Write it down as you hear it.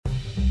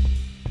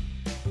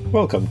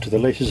Welcome to the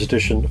latest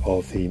edition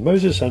of the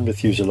Moses and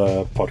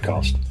Methuselah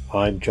podcast.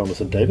 I'm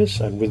Jonathan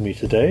Davis, and with me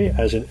today,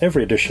 as in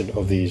every edition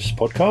of these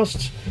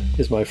podcasts,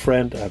 is my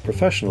friend and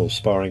professional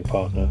sparring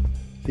partner,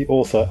 the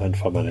author and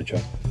fund manager,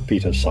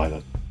 Peter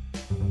Seilen.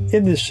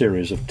 In this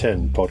series of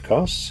 10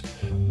 podcasts,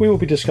 we will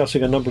be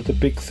discussing a number of the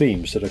big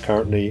themes that are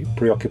currently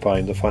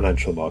preoccupying the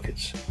financial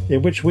markets,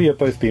 in which we have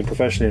both been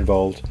professionally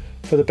involved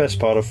for the best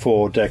part of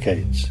 4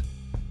 decades.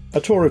 A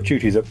tour of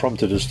duty that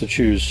prompted us to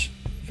choose,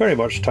 very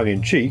much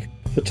tongue-in-cheek,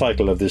 the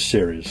title of this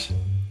series.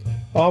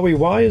 Are we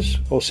wise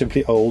or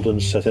simply old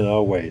and set in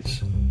our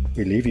ways?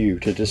 We leave you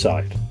to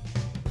decide.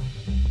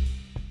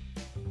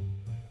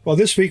 Well,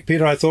 this week,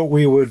 Peter, I thought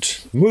we would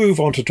move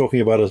on to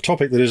talking about a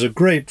topic that is of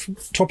great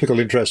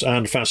topical interest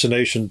and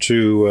fascination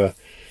to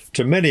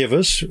many of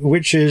us,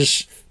 which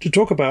is to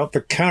talk about the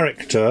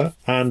character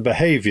and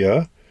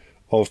behaviour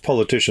of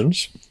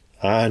politicians,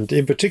 and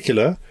in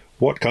particular,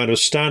 what kind of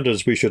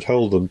standards we should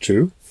hold them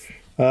to,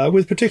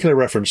 with particular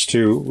reference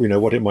to,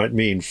 what it might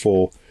mean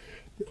for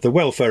the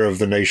welfare of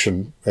the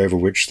nation over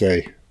which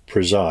they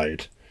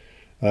preside.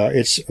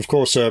 It's, of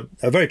course, a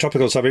very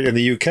topical subject in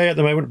the UK at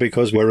the moment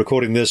because we're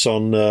recording this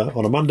on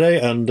a Monday,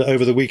 and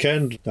over the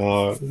weekend,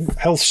 our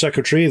Health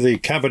Secretary, the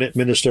Cabinet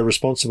Minister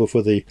responsible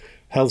for the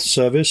Health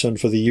Service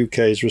and for the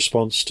UK's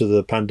response to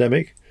the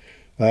pandemic,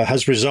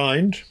 has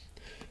resigned.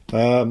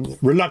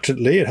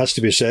 Reluctantly, it has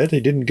to be said. He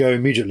didn't go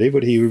immediately,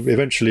 but he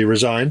eventually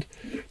resigned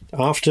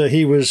after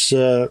he was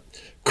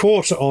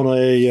caught on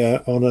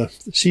a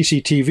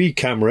CCTV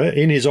camera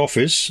in his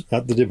office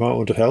at the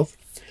Department of Health,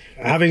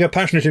 having a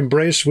passionate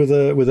embrace with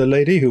a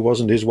lady who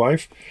wasn't his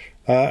wife,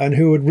 and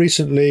who had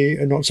recently,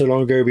 not so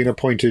long ago, been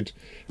appointed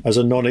as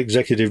a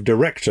non-executive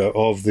director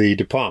of the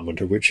department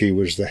of which he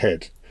was the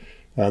head.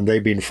 And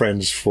they've been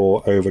friends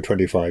for over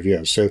 25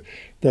 years. So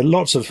there are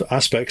lots of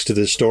aspects to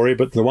this story,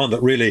 but the one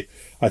that really,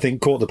 I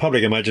think, caught the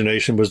public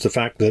imagination was the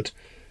fact that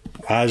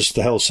as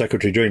the Health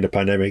Secretary during the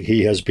pandemic,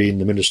 he has been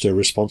the minister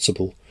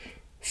responsible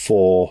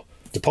for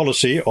the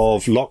policy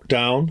of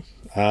lockdown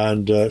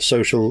and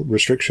social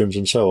restrictions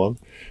and so on,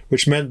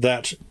 which meant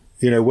that,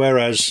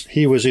 whereas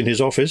he was in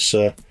his office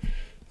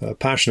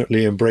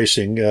passionately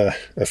embracing a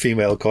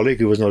female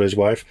colleague who was not his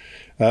wife,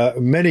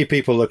 many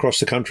people across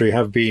the country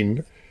have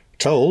been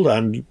told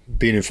and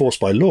been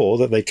enforced by law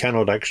that they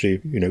cannot actually,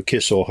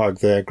 kiss or hug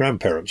their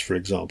grandparents, for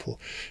example,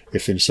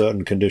 if in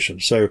certain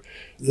conditions. So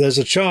there's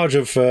a charge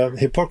of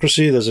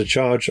hypocrisy, there's a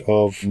charge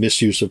of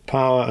misuse of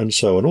power and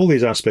so on, all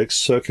these aspects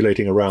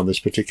circulating around this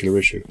particular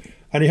issue.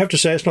 And you have to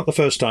say it's not the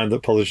first time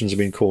that politicians have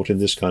been caught in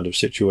this kind of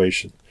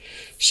situation.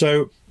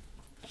 So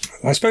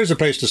I suppose the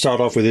place to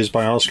start off with is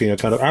by asking a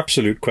kind of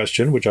absolute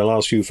question, which I'll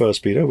ask you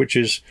first, Peter, which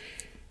is,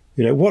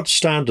 what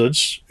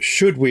standards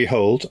should we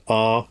hold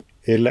our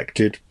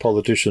elected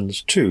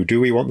politicians to?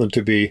 Do we want them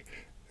to be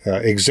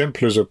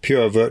exemplars of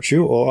pure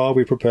virtue, or are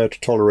we prepared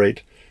to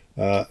tolerate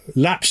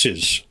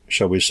lapses,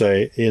 shall we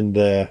say, in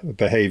their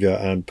behaviour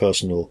and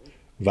personal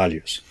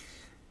values?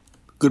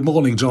 Good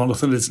morning,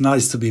 Jonathan. It's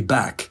nice to be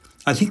back.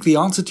 I think the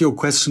answer to your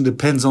question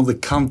depends on the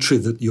country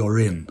that you're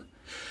in.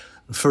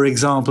 For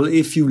example,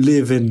 if you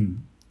live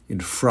in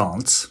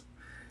France,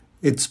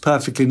 it's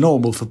perfectly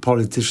normal for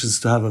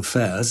politicians to have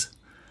affairs,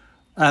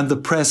 and the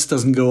press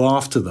doesn't go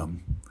after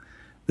them.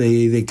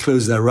 They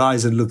close their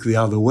eyes and look the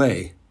other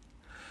way.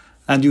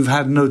 And you've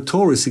had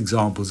notorious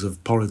examples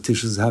of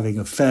politicians having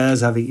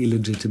affairs, having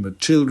illegitimate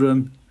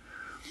children.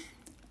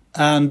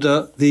 And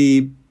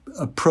the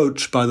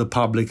approach by the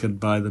public and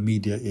by the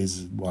media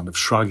is one of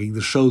shrugging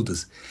the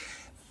shoulders.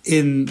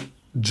 In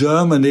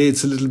Germany,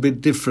 it's a little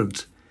bit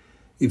different,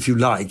 if you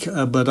like.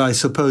 But I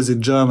suppose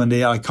in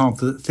Germany, I can't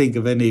think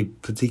of any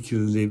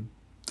particularly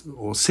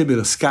or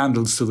similar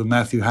scandals to the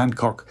Matthew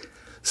Hancock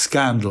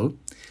scandal.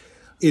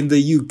 In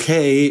the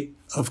UK,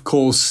 of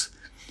course,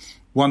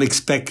 one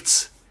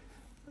expects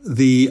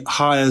the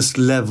highest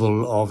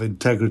level of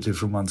integrity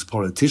from one's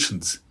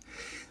politicians.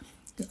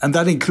 And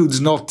that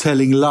includes not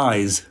telling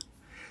lies.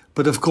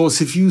 But of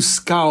course, if you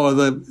scour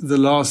the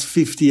last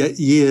 50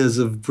 years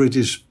of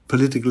British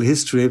political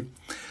history,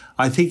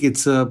 I think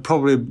it's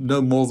probably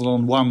no more than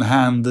on one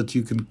hand that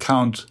you can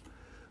count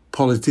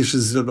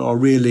politicians that are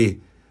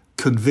really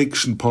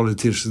conviction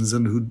politicians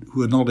and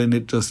who are not in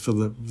it just for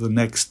the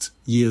next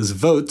year's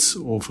votes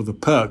or for the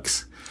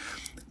perks.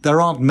 There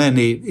aren't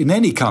many in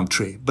any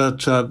country,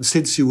 but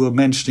since you were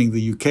mentioning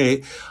the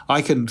UK,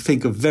 I can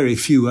think of very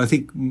few. I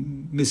think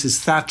Mrs.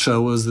 Thatcher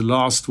was the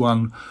last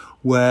one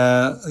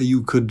where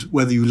you could,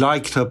 whether you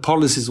liked her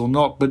policies or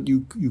not, but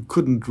you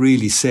couldn't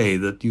really say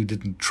that you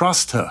didn't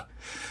trust her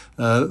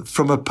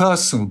from a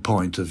personal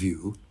point of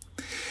view.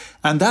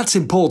 And that's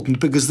important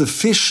because the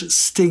fish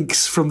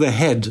stinks from the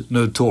head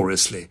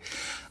notoriously.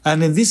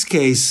 And in this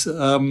case,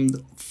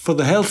 for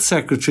the health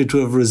secretary to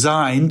have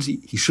resigned,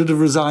 he should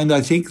have resigned,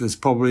 I think. There's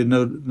probably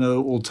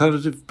no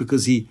alternative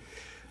because he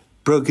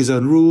broke his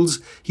own rules.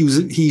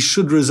 He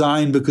should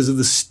resign because of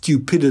the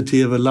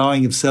stupidity of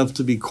allowing himself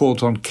to be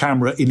caught on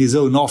camera in his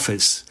own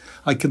office.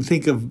 I can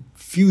think of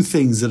few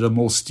things that are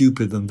more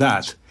stupid than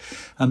that.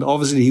 And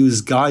obviously he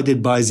was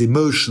guided by his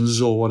emotions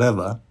or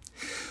whatever.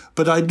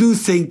 But I do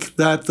think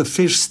that the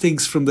fish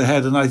stinks from the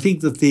head, and I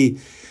think that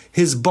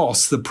his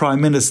boss, the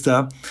Prime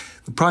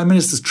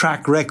Minister's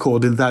track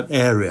record in that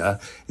area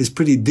is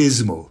pretty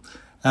dismal.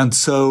 And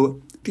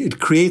so it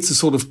creates a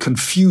sort of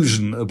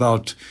confusion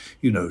about,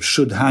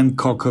 should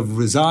Hancock have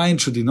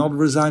resigned? Should he not have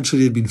resigned? Should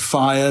he have been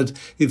fired?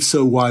 If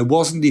so, why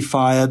wasn't he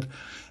fired?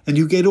 And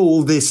you get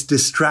all this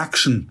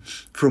distraction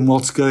from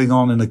what's going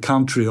on in a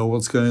country or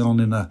what's going on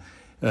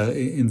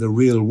in the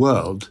real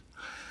world.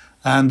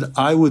 And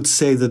I would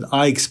say that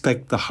I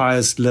expect the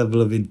highest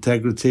level of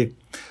integrity.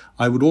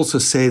 I would also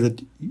say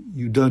that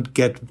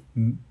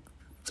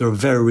there are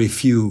very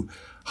few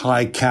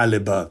high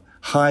caliber,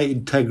 high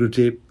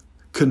integrity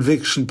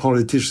conviction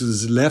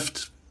politicians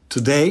left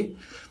today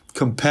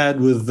compared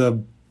with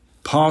the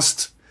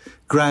past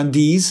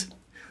grandees,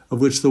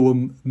 of which there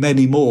were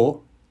many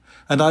more.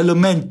 And I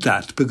lament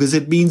that because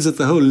it means that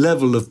the whole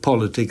level of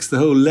politics, the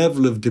whole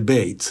level of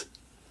debate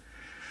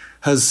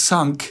has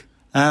sunk.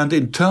 And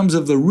in terms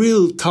of the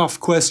real tough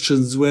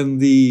questions, when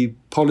the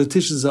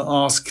politicians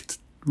are asked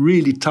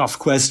really tough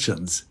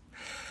questions,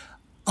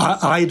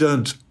 I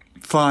don't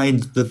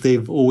find that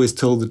they've always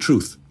told the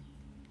truth.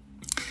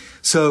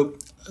 So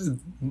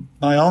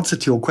my answer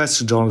to your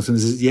question, Jonathan,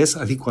 is yes,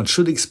 I think one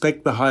should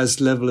expect the highest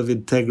level of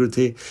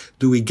integrity.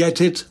 Do we get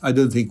it? I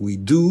don't think we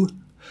do.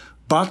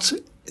 But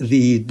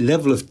the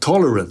level of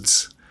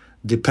tolerance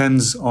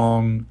depends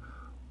on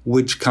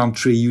which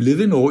country you live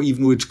in or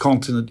even which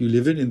continent you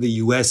live in. In the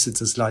US,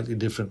 it's a slightly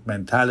different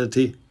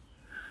mentality.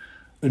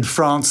 In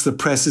France, the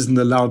press isn't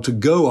allowed to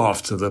go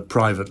after the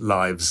private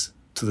lives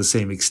to the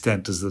same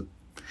extent as the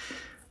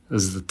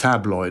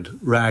tabloid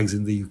rags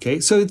in the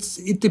UK. So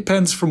it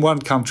depends from one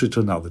country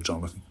to another,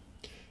 Jonathan.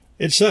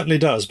 It certainly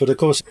does. But of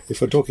course,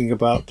 if we're talking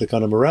about the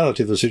kind of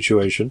morality of the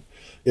situation,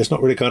 it's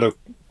not really kind of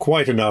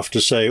quite enough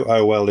to say,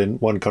 oh, well, in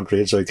one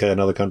country it's okay,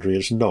 another country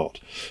it's not.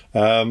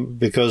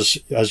 Because,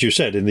 as you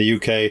said, in the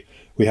UK,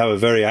 we have a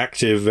very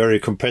active, very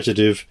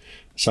competitive,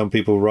 some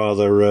people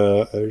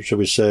rather, shall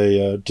we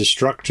say,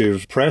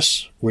 destructive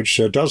press, which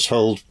does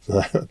hold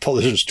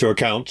politicians to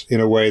account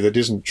in a way that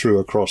isn't true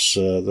across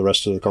the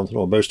rest of the continent,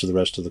 or most of the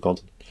rest of the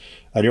continent.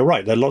 And you're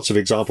right, there are lots of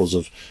examples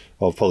of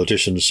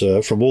politicians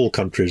from all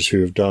countries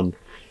who have done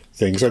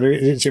things. And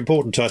it's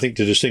important, I think,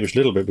 to distinguish a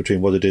little bit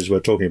between what it is we're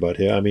talking about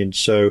here. I mean,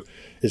 so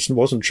it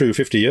wasn't true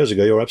 50 years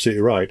ago, you're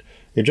absolutely right.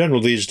 In general,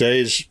 these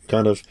days,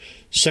 kind of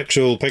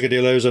sexual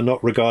peccadilloes are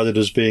not regarded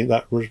as being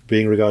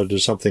regarded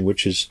as something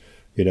which is,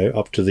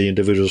 up to the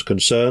individuals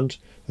concerned,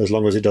 as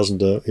long as it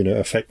doesn't,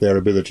 affect their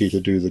ability to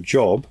do the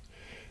job.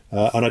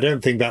 And I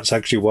don't think that's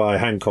actually why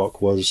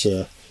Hancock was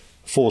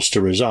forced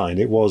to resign.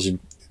 It was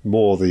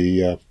more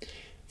the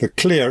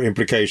clear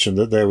implication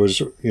that there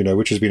was,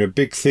 which has been a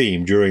big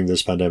theme during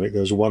this pandemic.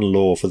 There's one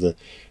law for the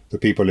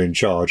people in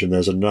charge, and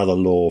there's another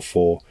law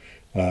for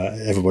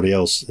everybody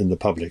else in the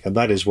public. And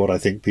that is what I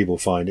think people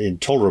find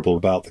intolerable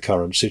about the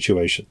current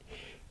situation.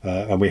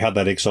 And we had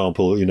that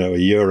example, a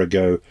year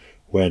ago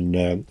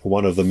when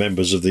one of the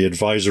members of the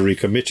advisory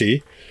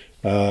committee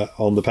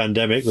on the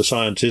pandemic, the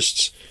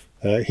scientists,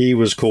 he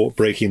was caught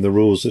breaking the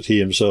rules that he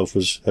himself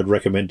had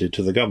recommended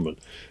to the government.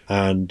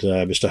 And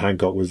Mr.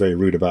 Hancock was very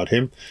rude about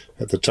him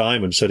at the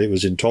time and said it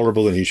was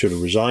intolerable and he should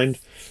have resigned.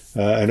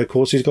 And of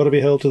course, he's got to be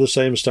held to the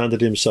same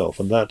standard himself.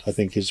 And that, I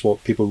think, is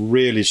what people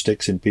really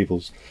sticks in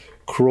people's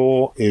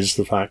craw, is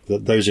the fact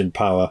that those in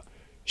power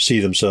see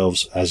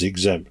themselves as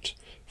exempt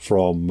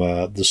from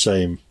the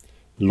same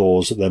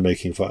laws that they're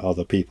making for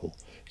other people.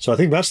 So I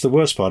think that's the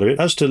worst part of it.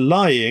 As to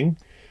lying,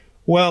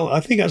 well, I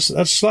think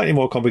that's slightly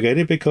more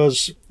complicated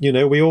because,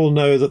 we all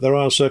know that there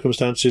are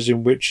circumstances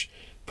in which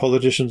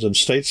politicians and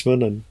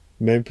statesmen and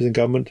members in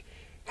government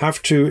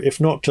have to, if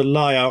not to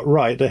lie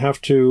outright, they have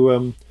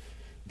to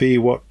be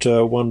what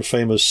one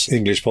famous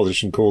English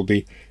politician called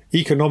the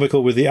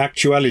economical with the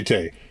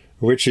actuality,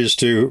 which is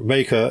to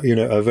make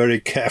a very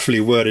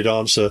carefully worded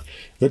answer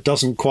that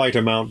doesn't quite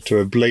amount to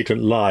a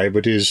blatant lie,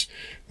 but is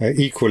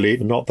equally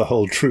not the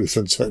whole truth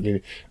and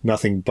certainly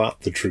nothing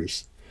but the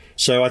truth.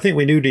 So I think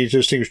we do need to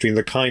distinguish between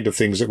the kind of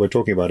things that we're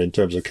talking about in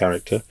terms of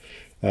character.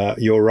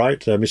 You're right,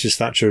 Mrs.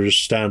 Thatcher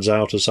stands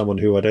out as someone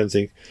who I don't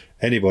think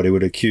anybody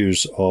would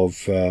accuse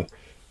of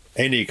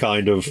any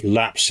kind of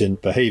lapse in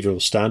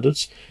behavioural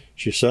standards.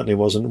 She certainly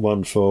wasn't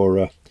one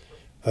for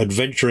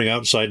adventuring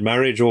outside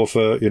marriage or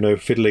for,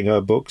 fiddling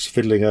her books,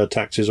 fiddling her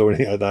taxes or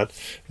anything like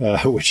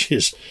that, which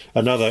is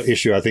another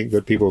issue I think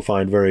that people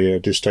find very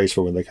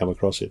distasteful when they come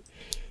across it.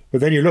 But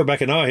then you look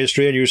back in our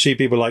history and you see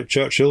people like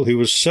Churchill, who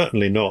was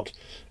certainly not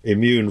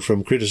immune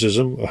from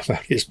criticism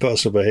about his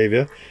personal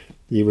behaviour.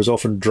 He was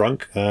often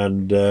drunk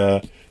and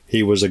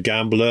he was a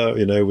gambler,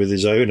 with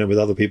his own and with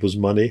other people's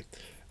money.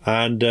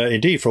 And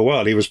indeed, for a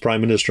while, he was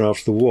Prime Minister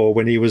after the war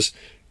when he was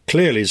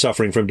clearly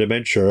suffering from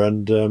dementia.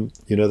 And,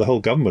 the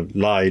whole government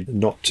lied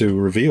not to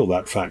reveal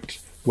that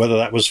fact. Whether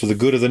that was for the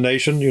good of the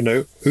nation,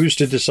 who's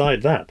to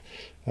decide that?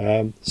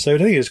 So I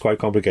think it's quite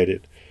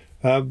complicated.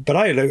 But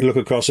I look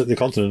across at the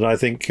continent and I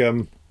think,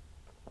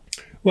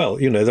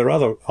 there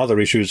are other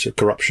issues of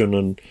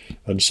corruption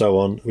and so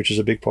on, which is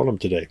a big problem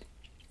today.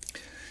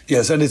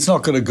 Yes, and it's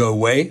not going to go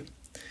away.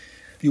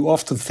 You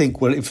often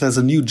think, well, if there's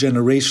a new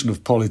generation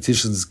of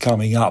politicians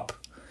coming up,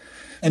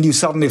 and you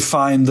suddenly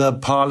find the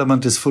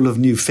parliament is full of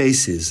new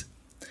faces,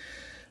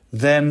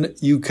 then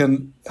you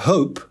can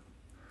hope,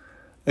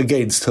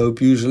 against hope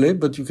usually,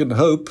 but you can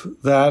hope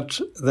that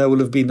there will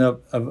have been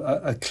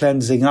a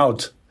cleansing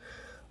out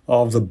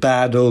of the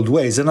bad old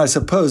ways. And I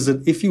suppose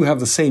that if you have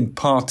the same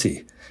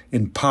party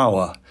in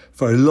power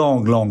for a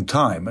long, long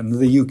time, and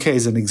the UK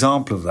is an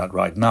example of that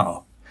right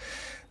now,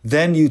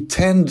 then you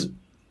tend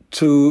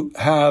to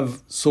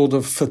have sort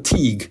of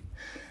fatigue,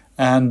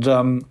 and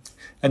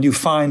you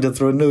find that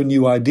there are no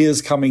new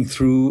ideas coming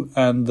through,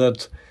 and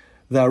that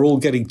they're all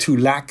getting too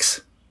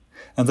lax,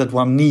 and that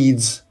one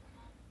needs,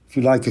 if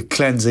you like, a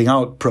cleansing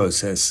out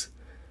process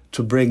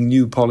to bring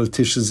new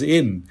politicians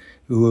in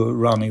who are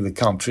running the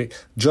country.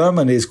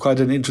 Germany is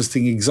quite an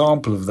interesting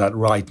example of that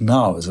right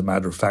now, as a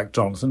matter of fact,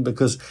 Jonathan,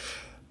 because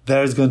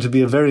there is going to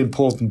be a very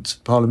important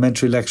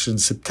parliamentary election in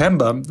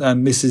September,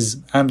 and Mrs.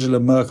 Angela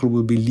Merkel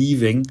will be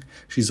leaving.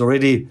 She's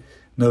already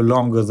no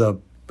longer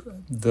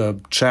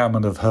the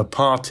chairman of her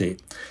party.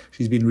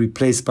 She's been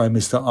replaced by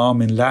Mr.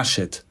 Armin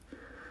Laschet,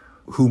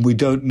 whom we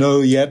don't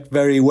know yet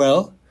very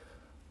well.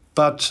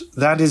 But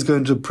that is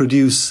going to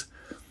produce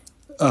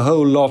a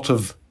whole lot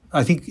of,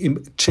 I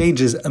think,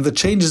 changes. And the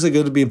changes are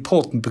going to be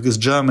important because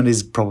Germany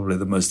is probably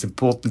the most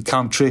important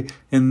country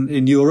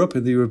in Europe,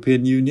 in the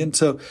European Union.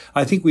 So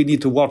I think we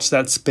need to watch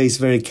that space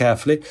very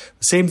carefully.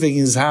 The same thing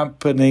is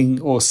happening,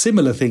 or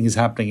similar thing is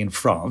happening in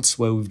France,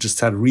 where we've just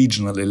had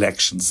regional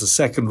elections, the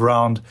second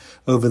round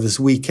over this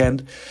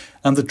weekend.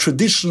 And the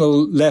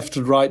traditional left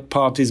and right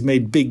parties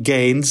made big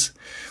gains.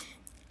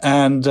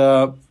 And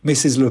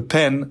Mrs. Le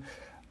Pen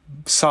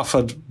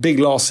suffered big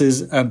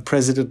losses, and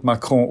President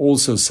Macron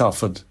also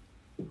suffered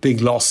big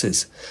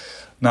losses.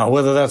 Now,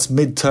 whether that's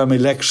midterm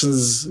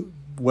elections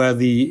where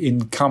the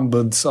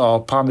incumbents are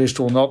punished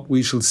or not,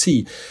 we shall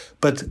see.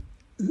 But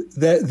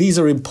these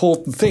are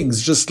important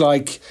things, just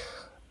like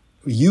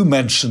you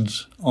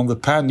mentioned on the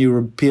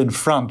pan-European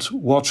front.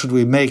 What should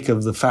we make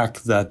of the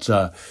fact that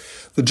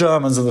the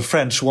Germans and the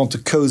French want to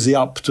cozy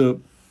up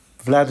to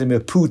Vladimir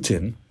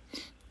Putin,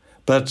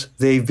 but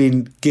they've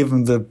been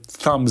given the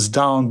thumbs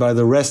down by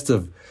the rest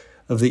of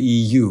the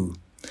EU.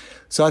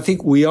 So I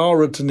think we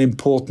are at an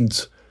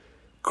important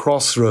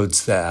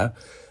crossroads there.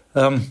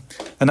 And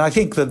I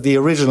think that the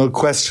original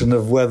question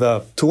of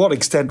whether, to what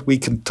extent we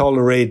can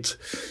tolerate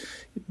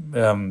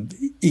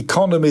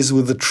economies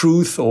with the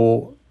truth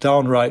or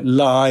downright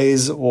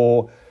lies,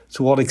 or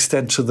to what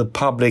extent should the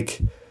public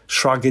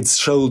shrug its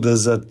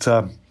shoulders at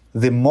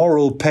the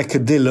moral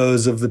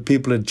peccadillos of the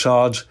people in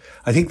charge,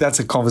 I think that's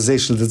a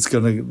conversation that's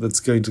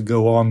going to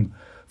go on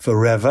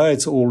forever.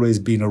 It's always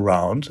been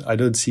around. I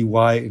don't see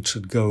why it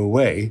should go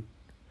away.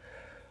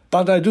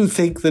 But I do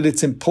think that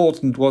it's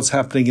important what's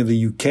happening in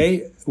the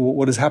UK.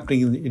 What is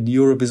happening in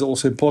Europe is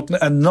also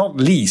important, and not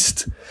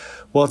least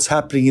what's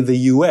happening in the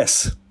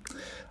US.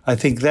 I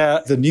think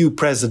there, the new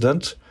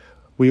president,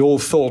 we all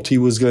thought he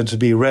was going to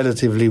be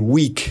relatively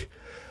weak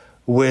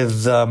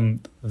with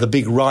the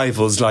big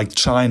rivals like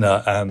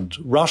China and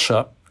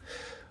Russia.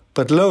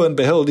 But lo and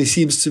behold, he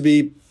seems to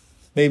be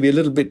maybe a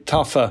little bit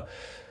tougher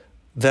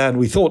than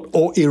we thought.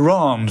 Or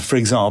Iran, for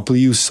example.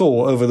 You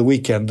saw over the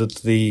weekend that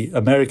the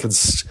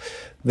Americans,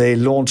 they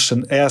launched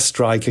an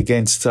airstrike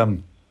against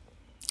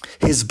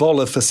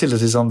Hezbollah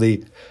facilities on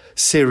the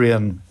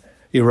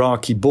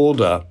Syrian-Iraqi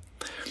border.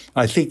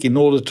 I think in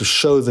order to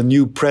show the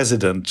new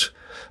president,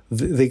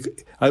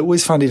 I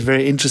always find it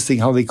very interesting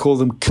how they call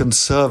them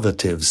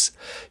conservatives.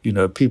 You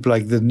know, people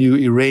like the new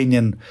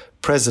Iranian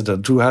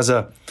president, who has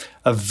a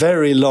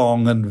very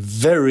long and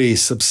very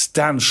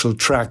substantial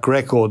track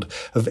record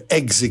of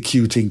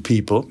executing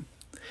people.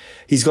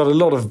 He's got a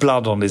lot of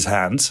blood on his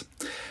hands,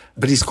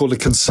 but he's called a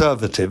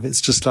conservative.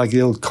 It's just like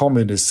the old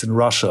communists in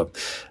Russia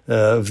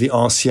of the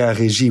Ancien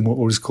Régime were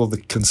always called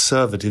the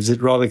conservatives.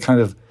 It rather kind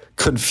of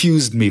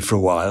confused me for a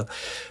while.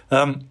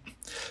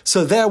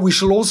 So there we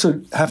shall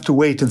also have to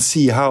wait and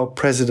see how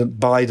President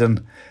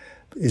Biden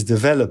is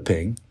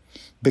developing,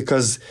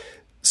 because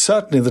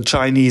certainly the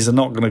Chinese are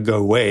not going to go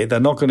away. They're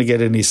not going to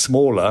get any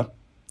smaller.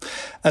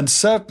 And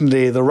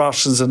certainly the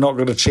Russians are not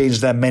going to change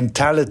their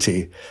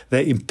mentality,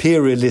 their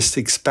imperialist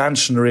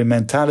expansionary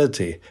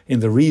mentality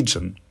in the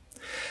region.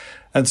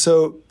 And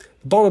so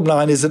the bottom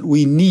line is that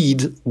we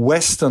need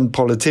Western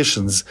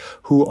politicians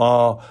who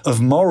are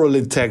of moral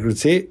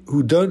integrity,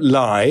 who don't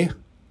lie,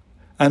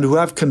 and who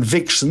have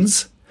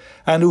convictions,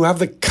 and who have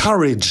the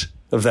courage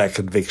of their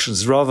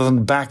convictions, rather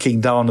than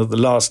backing down at the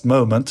last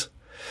moment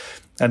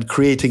and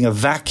creating a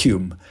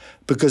vacuum.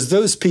 Because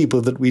those people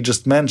that we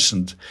just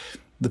mentioned,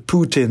 the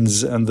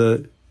Putins and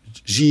the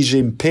Xi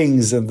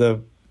Jinpings and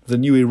the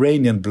new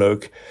Iranian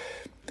bloke,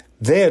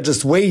 they're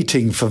just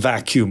waiting for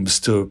vacuums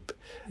to,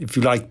 if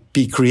you like,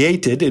 be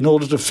created in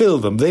order to fill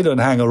them. They don't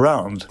hang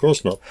around. Of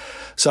course not.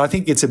 So I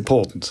think it's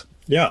important.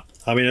 Yeah.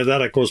 I mean,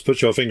 that, of course,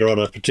 puts your finger on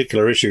a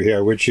particular issue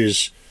here, which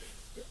is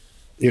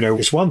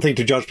it's one thing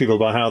to judge people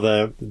by how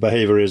their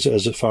behaviour is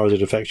as far as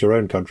it affects your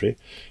own country.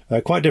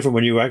 Quite different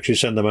when you actually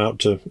send them out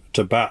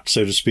to bat,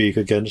 so to speak,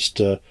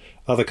 against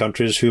other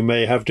countries who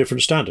may have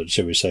different standards,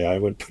 shall we say. I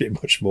wouldn't put it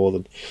much more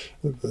than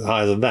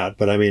higher than that.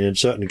 But I mean, in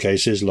certain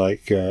cases,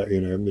 like,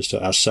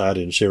 Mr. Assad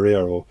in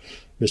Syria or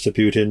Mr.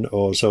 Putin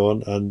or so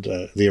on, and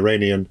the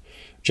Iranian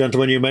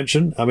gentleman you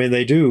mentioned, I mean,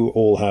 they do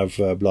all have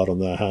blood on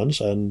their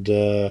hands. And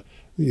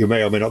you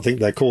may or may not think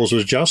their cause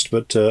was just,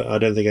 but I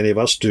don't think any of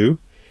us do.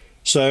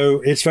 So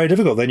it's very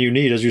difficult. Then you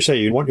need, as you say,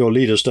 you want your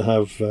leaders to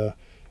have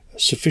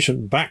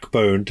sufficient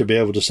backbone to be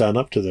able to stand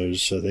up to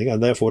those things,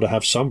 and therefore to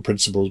have some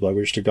principles by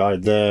which to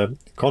guide their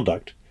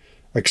conduct.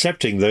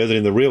 Accepting, though, that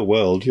in the real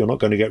world, you're not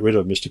going to get rid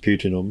of Mr.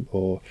 Putin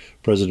or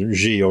President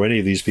Xi or any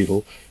of these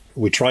people.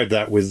 We tried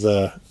that with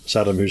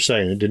Saddam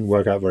Hussein. It didn't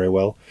work out very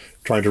well,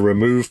 trying to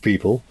remove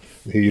people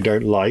who you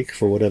don't like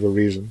for whatever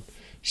reason.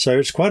 So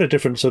it's quite a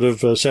different sort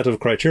of set of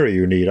criteria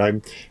you need. I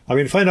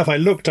mean, funny enough, I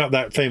looked up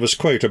that famous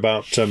quote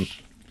about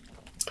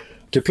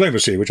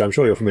diplomacy, which I'm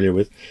sure you're familiar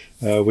with,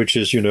 which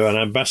is, an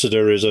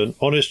ambassador is an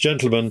honest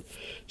gentleman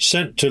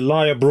sent to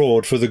lie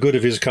abroad for the good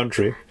of his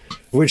country,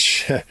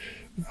 which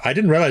I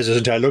didn't realise this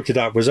until I looked it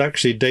up, was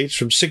actually dates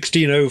from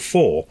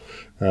 1604,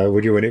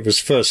 when it was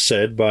first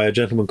said by a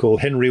gentleman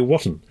called Henry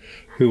Wotton,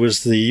 who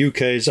was the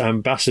UK's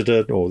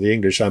ambassador, or the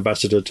English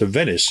ambassador to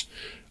Venice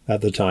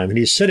at the time. And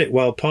he said it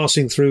while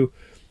passing through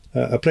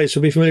a place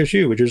will be familiar to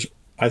you, which is,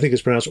 I think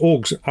it's pronounced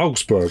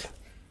Augsburg.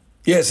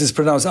 Yes, it's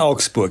pronounced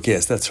Augsburg.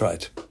 Yes, that's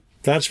right.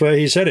 That's where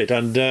he said it.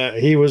 And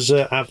he was,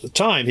 at the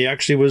time, he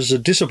actually was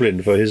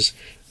disciplined for his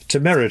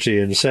temerity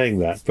in saying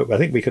that. But I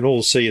think we can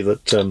all see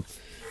that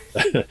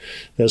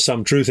there's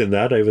some truth in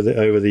that over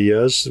the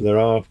years. There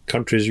are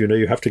countries,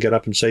 you have to get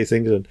up and say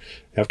things, and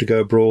you have to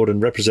go abroad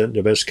and represent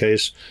the best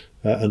case,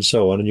 and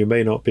so on. And you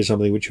may not be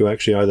something which you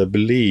actually either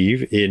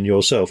believe in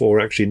yourself or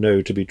actually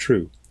know to be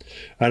true.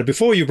 And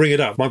before you bring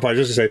it up, just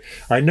to say,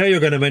 I know you're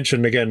going to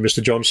mention again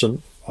Mr.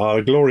 Johnson,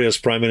 our glorious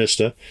Prime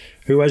Minister,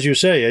 who, as you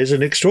say, is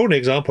an extraordinary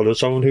example of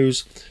someone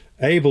who's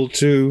able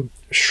to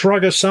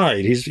shrug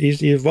aside.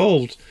 He's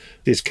evolved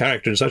his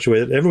character in such a way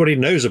that everybody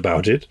knows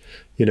about it.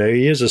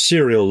 He is a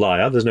serial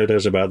liar. There's no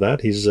doubt about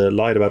that. He's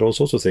lied about all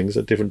sorts of things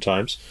at different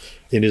times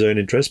in his own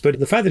interest.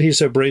 But the fact that he's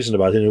so brazen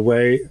about it, in a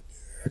way,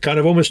 kind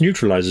of almost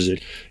neutralizes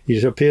it.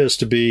 He appears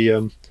to be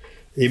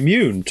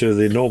immune to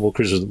the normal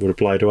criticism that would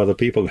apply to other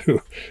people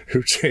who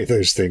say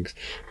those things.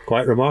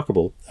 Quite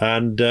remarkable.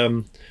 And,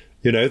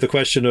 the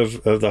question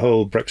of the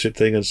whole Brexit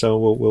thing and so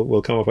on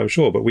will come up, I'm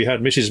sure. But we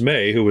had Mrs.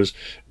 May, who was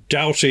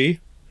doughty,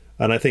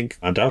 and I think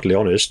undoubtedly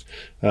honest,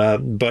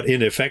 but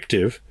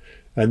ineffective.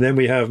 And then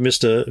we have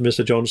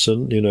Mr.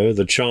 Johnson,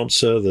 the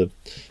chancer,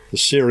 the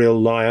serial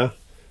liar,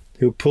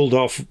 who pulled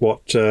off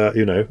what,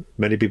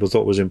 many people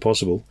thought was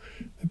impossible.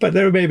 But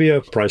there may be a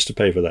price to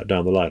pay for that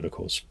down the line, of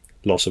course.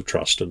 Loss of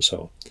trust and so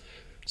on.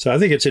 So I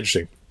think it's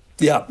interesting.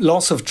 Yeah,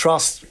 loss of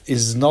trust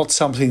is not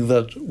something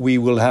that we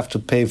will have to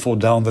pay for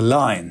down the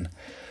line.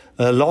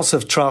 Loss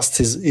of trust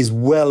is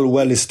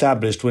well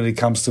established when it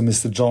comes to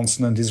Mr.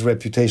 Johnson and his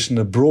reputation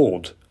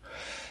abroad.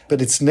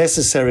 But it's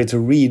necessary to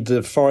read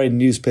the foreign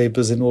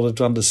newspapers in order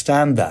to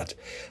understand that.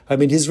 I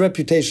mean, his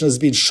reputation has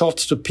been shot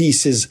to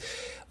pieces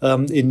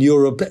in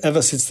Europe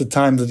ever since the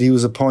time that he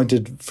was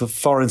appointed for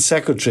Foreign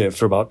Secretary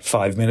for about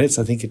 5 minutes.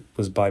 I think it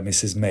was by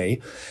Mrs. May.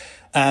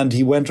 And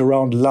he went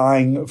around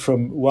lying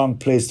from one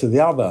place to the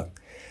other.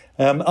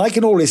 I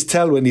can always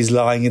tell when he's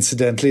lying,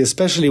 incidentally,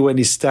 especially when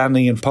he's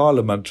standing in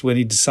Parliament, when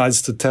he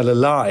decides to tell a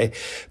lie,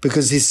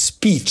 because his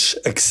speech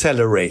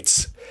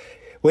accelerates.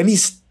 When he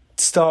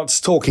starts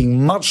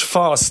talking much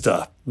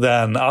faster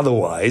than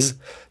otherwise,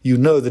 you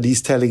know that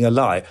he's telling a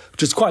lie,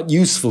 which is quite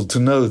useful to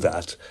know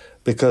that,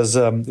 because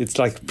it's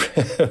like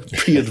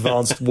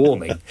pre-advanced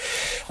warning.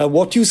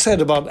 What you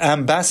said about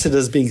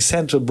ambassadors being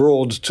sent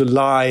abroad to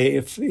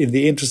lie in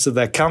the interest of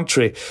their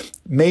country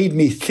made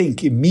me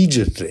think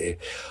immediately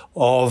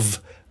of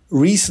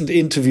recent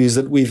interviews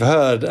that we've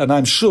heard, and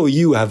I'm sure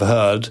you have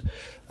heard,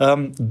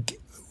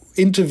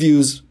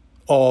 interviews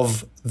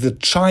of the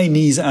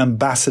Chinese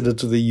ambassador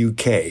to the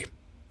UK,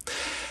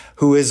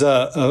 who is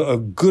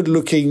a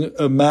good-looking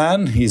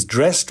man. He's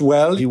dressed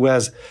well. He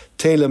wears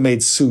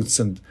tailor-made suits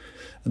and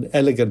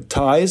elegant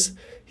ties.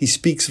 He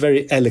speaks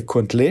very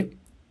eloquently.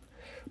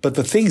 But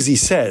the things he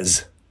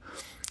says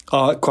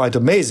are quite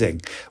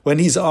amazing. When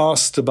he's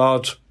asked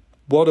about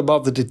what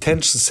about the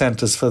detention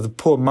centers for the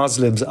poor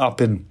Muslims up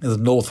in the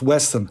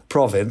northwestern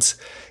province,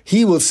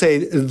 he will say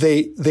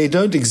they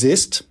don't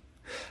exist.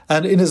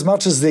 And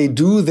inasmuch as they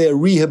do, they're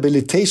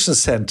rehabilitation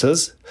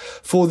centers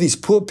for these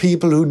poor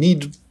people who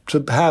need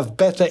to have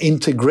better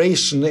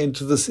integration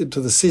into the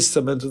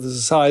system, into the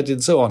society,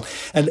 and so on.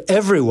 And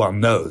everyone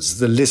knows,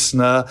 the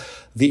listener,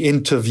 the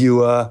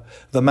interviewer,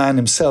 the man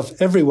himself,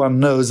 everyone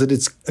knows that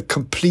it's a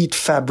complete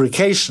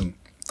fabrication.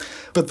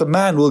 But the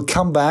man will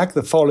come back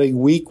the following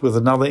week with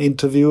another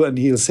interview and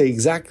he'll say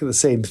exactly the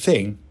same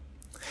thing.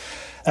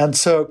 And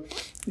so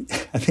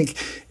I think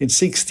in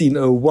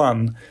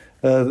 1601,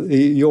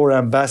 your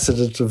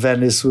ambassador to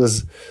Venice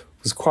was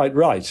was quite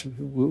right,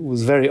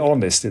 was very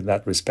honest in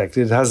that respect.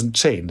 It hasn't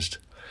changed.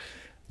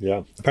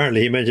 Yeah,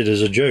 apparently he meant it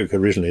as a joke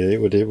originally.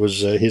 It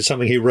was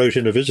something he wrote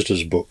in a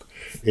visitor's book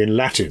in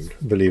Latin,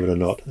 believe it or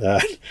not.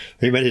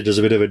 He meant it as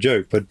a bit of a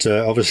joke, but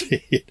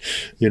obviously,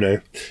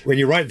 when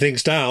you write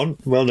things down,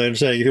 well-known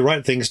saying, if you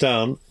write things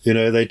down,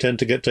 they tend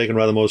to get taken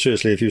rather more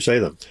seriously if you say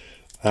them.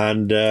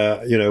 And,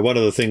 one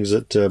of the things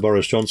that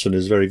Boris Johnson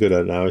is very good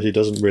at now is he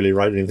doesn't really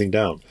write anything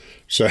down.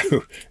 So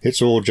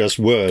it's all just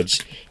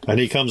words. And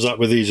he comes up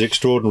with these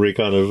extraordinary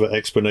kind of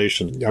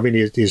explanations. I mean,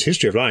 his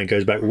history of lying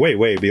goes back way,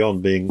 way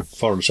beyond being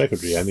foreign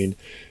secretary. I mean,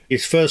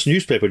 his first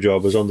newspaper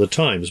job was on The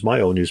Times, my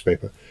old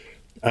newspaper.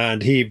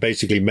 And he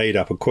basically made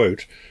up a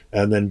quote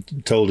and then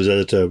told his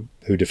editor,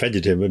 who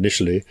defended him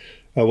initially,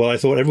 oh, well, I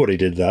thought everybody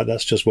did that.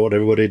 That's just what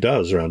everybody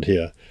does around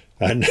here.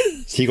 And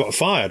he got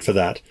fired for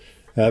that.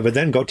 But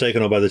then got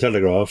taken on by the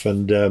Telegraph,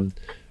 and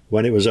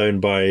when it was owned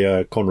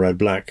by Conrad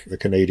Black, a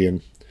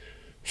Canadian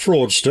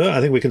fraudster, I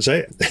think we can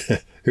say,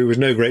 who was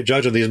no great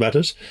judge of these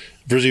matters,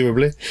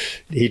 presumably,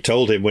 he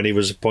told him when he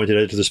was appointed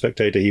editor of The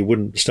Spectator he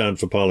wouldn't stand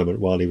for Parliament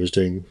while he was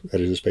doing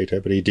editor of The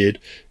Spectator, but he did.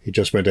 He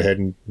just went ahead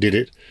and did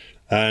it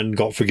and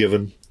got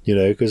forgiven,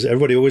 because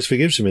everybody always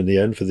forgives him in the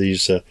end for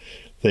these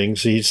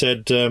things. He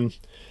said,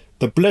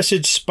 the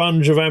blessed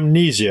sponge of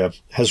amnesia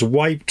has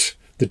wiped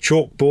the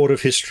chalkboard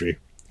of history.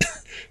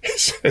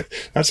 So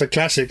that's a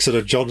classic sort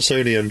of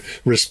Johnsonian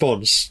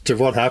response to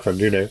what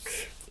happened,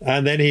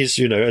 And then he's,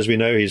 as we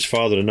know, he's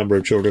fathered a number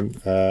of children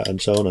and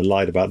so on, and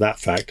lied about that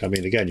fact. I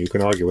mean, again, you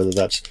can argue whether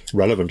that's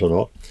relevant or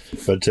not,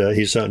 but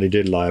he certainly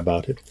did lie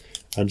about it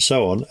and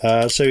so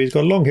on. So he's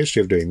got a long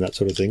history of doing that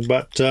sort of thing.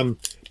 But, in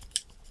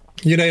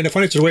a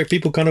funny sort of way,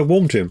 people kind of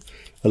warm to him.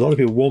 A lot of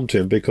people warm to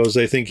him because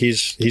they think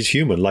he's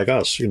human like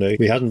us.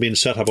 He hadn't been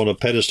set up on a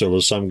pedestal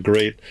as some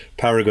great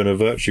paragon of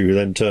virtue who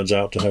then turns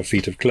out to have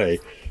feet of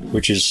clay,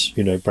 which is,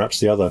 perhaps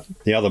the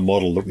other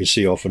model that we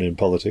see often in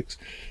politics.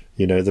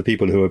 The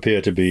people who appear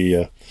to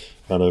be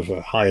kind of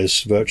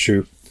highest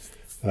virtue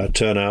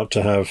turn out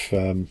to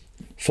have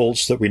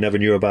faults that we never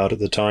knew about at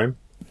the time.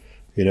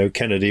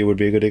 Kennedy would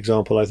be a good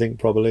example, I think,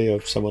 probably,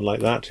 of someone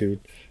like that who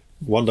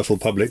wonderful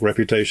public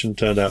reputation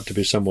turned out to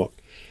be somewhat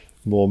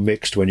more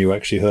mixed when you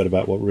actually heard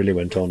about what really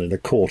went on in the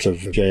court of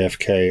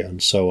JFK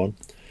and so on.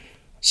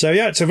 So,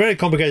 yeah, it's a very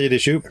complicated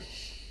issue.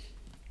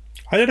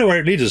 I don't know where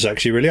it leads us,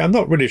 actually, really. I'm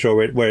not really sure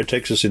where it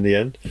takes us in the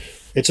end.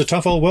 It's a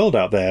tough old world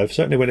out there,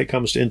 certainly when it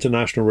comes to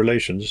international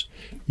relations.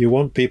 You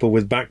want people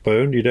with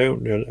backbone, you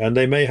don't, and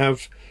they may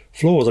have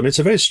flaws. I mean, it's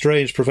a very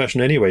strange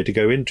profession anyway to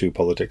go into,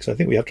 politics. I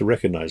think we have to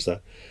recognise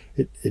that.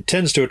 It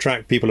tends to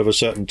attract people of a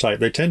certain type.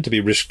 They tend to be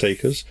risk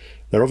takers.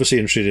 They're obviously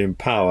interested in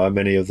power,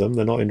 many of them.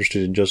 They're not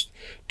interested in just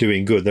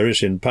doing good. They're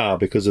interested in power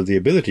because of the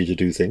ability to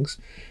do things.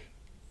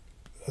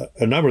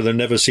 A number of them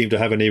never seem to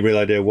have any real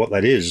idea what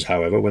that is,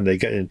 however, when they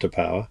get into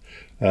power.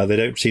 They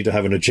don't seem to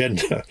have an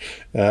agenda.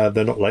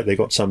 They're not like they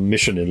got some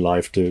mission in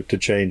life to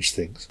change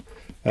things.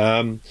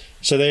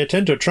 So they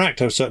tend to attract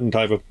a certain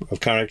type of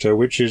character,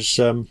 which is,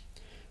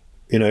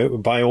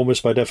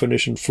 almost by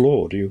definition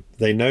flawed.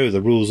 They know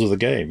the rules of the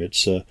game.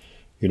 It's,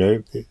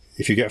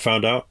 if you get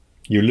found out,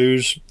 you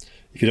lose.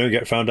 If you don't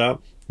get found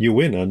out, you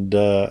win. And,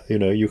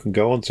 you can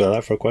go on to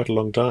that for quite a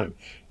long time.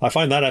 I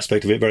find that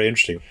aspect of it very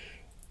interesting.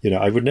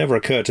 It would never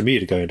occur to me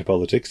to go into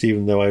politics,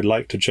 even though I'd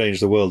like to change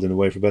the world in a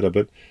way for better.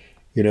 But,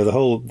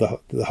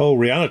 the whole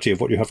reality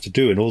of what you have to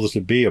do in order to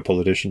be a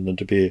politician and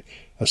to be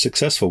a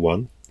successful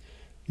one,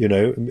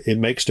 it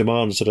makes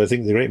demands that I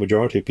think the great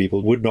majority of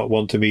people would not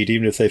want to meet,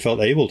 even if they felt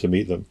able to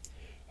meet them.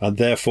 And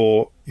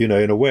therefore, in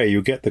a way,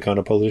 you get the kind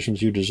of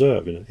politicians you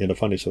deserve in a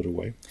funny sort of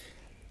way.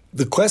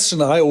 The question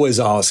I always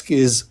ask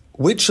is,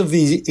 which of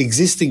the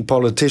existing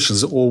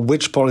politicians or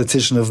which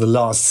politician of the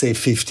last, say,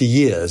 50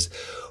 years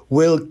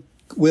will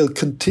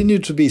continue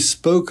to be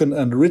spoken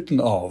and written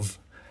of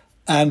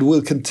and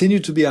will continue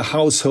to be a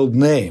household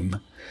name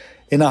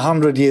in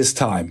 100 years'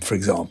 time, for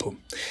example?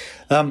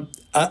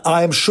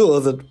 I am sure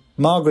that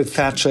Margaret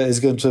Thatcher is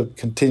going to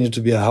continue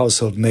to be a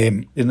household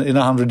name in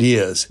 100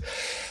 years.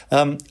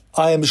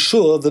 I am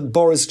sure that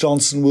Boris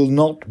Johnson will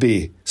not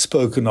be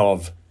spoken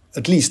of,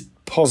 at least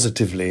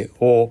positively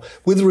or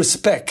with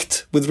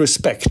respect,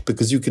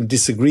 because you can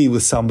disagree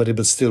with somebody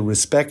but still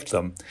respect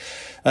them,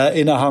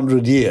 in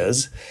 100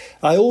 years.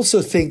 I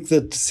also think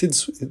that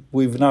since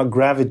we've now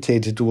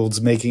gravitated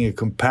towards making a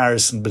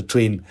comparison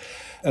between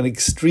an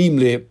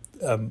extremely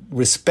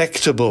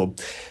respectable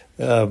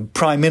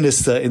Prime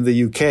Minister in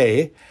the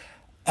UK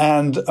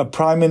and a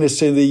Prime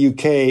Minister in the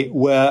UK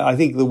where I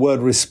think the word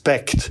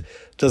respect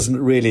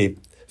doesn't really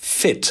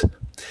fit.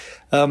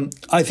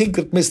 I think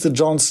that Mr.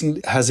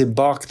 Johnson has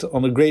embarked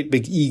on a great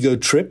big ego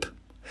trip.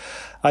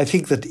 I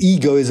think that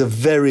ego is a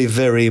very,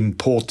 very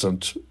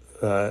important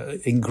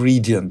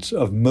ingredient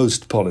of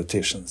most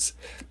politicians.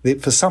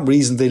 For some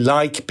reason, they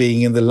like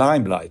being in the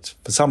limelight.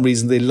 For some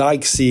reason, they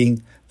like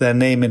seeing their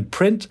name in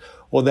print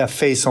or their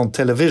face on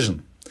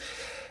television.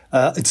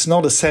 It's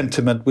not a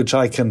sentiment which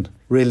I can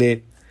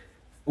really,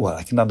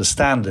 I can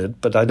understand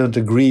it, but I don't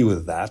agree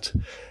with that.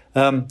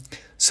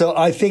 So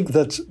I think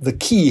that the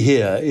key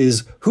here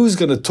is who's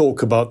going to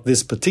talk about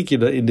this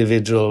particular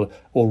individual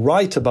or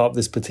write about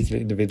this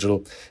particular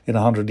individual in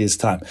 100 years'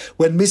 time.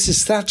 When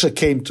Mrs. Thatcher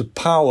came to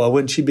power,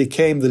 when she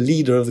became the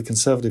leader of the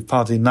Conservative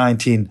Party in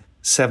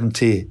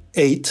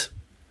 1978,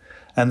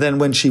 and then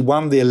when she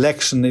won the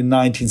election in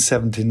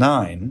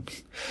 1979,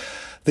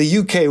 the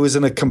UK was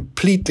in a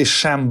completely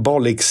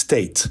shambolic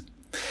state.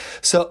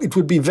 So it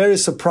would be very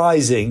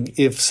surprising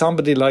if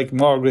somebody like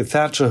Margaret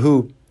Thatcher,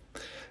 who,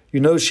 you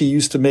know, she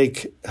used to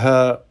make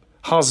her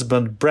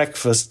husband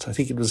breakfast, I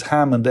think it was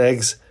ham and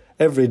eggs,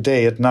 every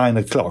day at 9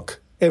 o'clock,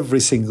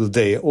 every single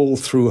day, all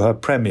through her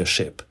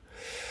premiership.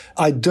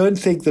 I don't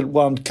think that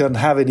one can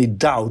have any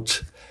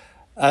doubt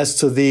as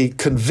to the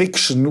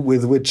conviction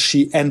with which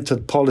she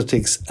entered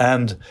politics.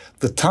 And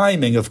the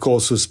timing, of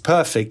course, was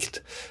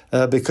perfect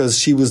because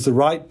she was the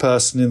right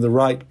person in the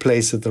right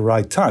place at the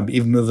right time,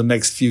 even though the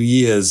next few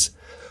years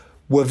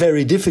were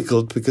very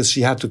difficult because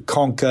she had to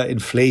conquer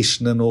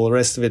inflation and all the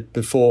rest of it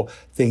before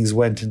things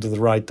went into the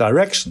right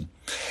direction.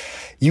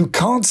 You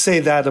can't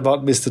say that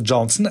about Mr.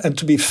 Johnson. And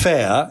to be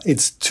fair,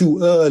 it's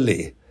too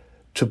early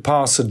to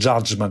pass a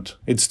judgment.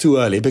 It's too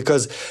early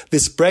because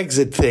this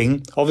Brexit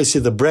thing,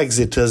 obviously the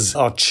Brexiters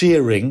are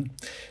cheering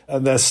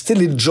and they're still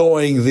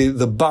enjoying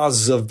the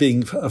buzz of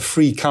being a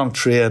free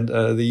country and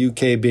the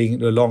UK being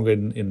no longer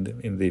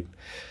in the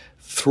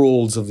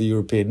thralls of the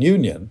European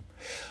Union.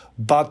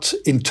 But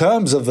in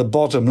terms of the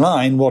bottom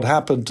line, what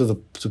happened to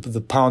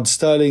the pound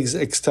sterling's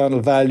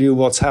external value,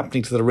 what's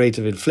happening to the rate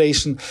of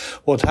inflation,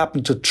 what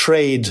happened to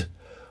trade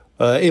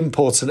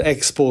imports and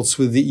exports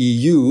with the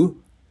EU,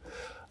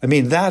 I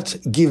mean, that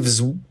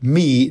gives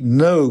me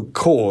no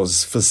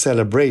cause for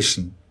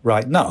celebration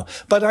right now.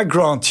 But I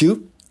grant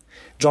you,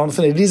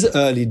 Jonathan, it is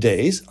early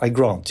days, I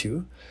grant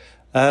you.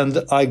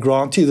 And I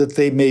grant you that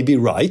they may be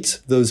right,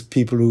 those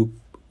people who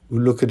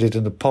look at it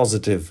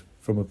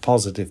from a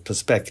positive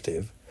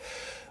perspective.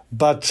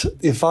 But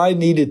if I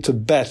needed to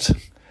bet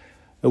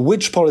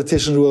which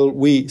politician will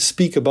we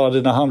speak about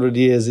in 100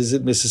 years, is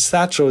it Mrs.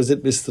 Thatcher or is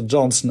it Mr.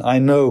 Johnson? I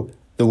know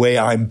the way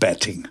I'm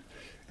betting.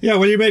 Yeah,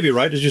 well, you may be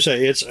right. As you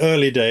say, it's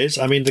early days.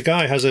 I mean, the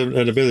guy has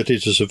an ability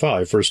to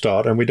survive for a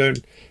start, and we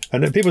don't.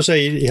 And people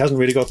say he hasn't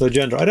really got the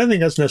agenda. I don't think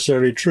that's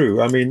necessarily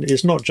true. I mean,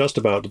 it's not just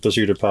about the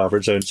pursuit of power for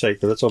its own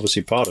sake, but that's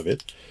obviously part of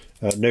it.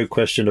 No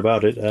question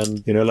about it.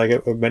 And, you know,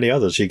 like many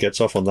others, he gets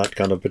off on that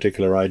kind of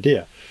particular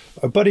idea.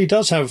 But he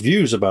does have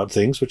views about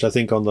things, which I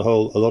think on the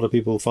whole, a lot of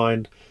people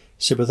find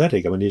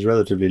sympathetic. I mean, he's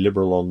relatively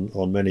liberal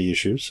on many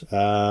issues.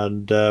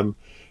 And,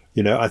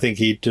 you know, I think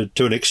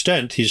to an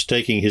extent, he's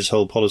taking his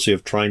whole policy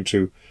of trying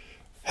to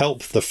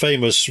help the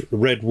famous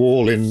Red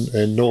Wall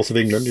in north of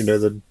England, you know,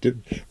 the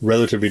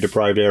relatively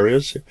deprived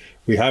areas.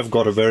 We have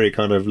got a very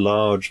kind of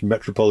large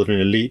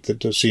metropolitan elite that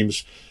just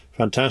seems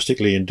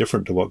fantastically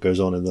indifferent to what goes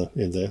on in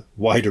the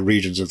wider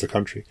regions of the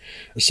country.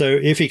 So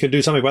if he can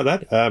do something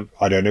about that,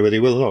 I don't know whether he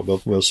will or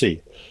not. We'll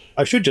see.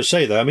 I should just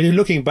say, though, I mean,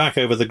 looking back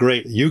over the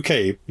great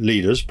UK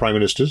leaders, prime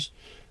ministers,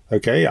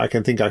 okay, I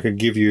can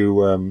give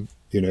you,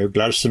 you know,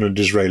 Gladstone and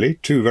Disraeli,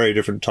 two very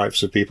different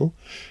types of people,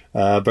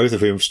 both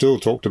of whom still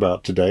talked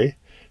about today.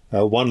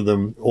 One of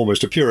them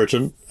almost a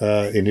Puritan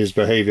in his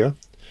behaviour,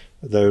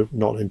 though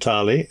not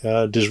entirely.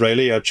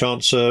 Disraeli, a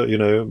chancer, you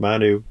know,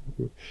 man who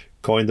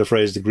coined the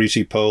phrase the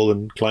greasy pole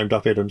and climbed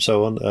up it and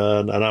so on,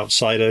 an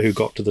outsider who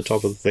got to the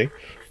top of the thing,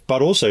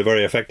 but also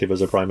very effective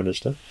as a prime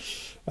minister.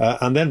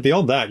 And then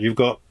beyond that, you've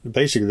got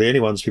basically the only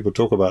ones people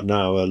talk about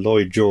now are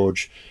Lloyd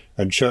George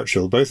and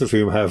Churchill, both of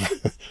whom have,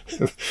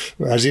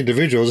 as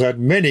individuals, had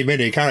many,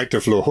 many character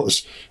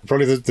flaws.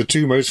 Probably the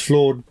two most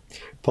flawed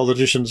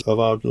politicians of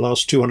our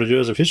last 200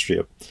 years of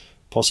history.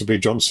 Possibly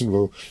Johnson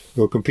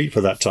will compete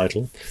for that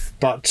title.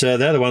 But they're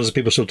the ones that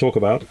people still talk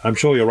about. I'm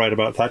sure you're right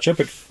about Thatcher,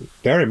 but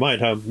bear in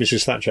mind how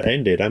Mrs. Thatcher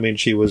ended. I mean,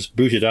 she was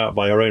booted out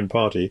by her own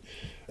party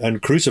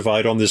and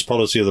crucified on this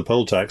policy of the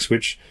poll tax,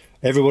 which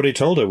everybody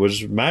told her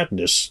was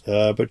madness.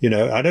 But, you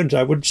know,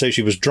 I wouldn't say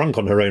she was drunk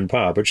on her own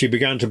power, but she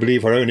began to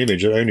believe her own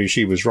image that only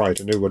she was right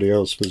and everybody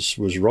else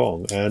was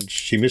wrong. And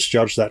she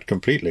misjudged that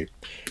completely,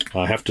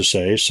 I have to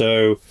say.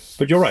 So,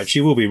 but you're right,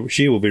 she will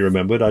be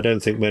remembered. I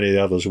don't think many of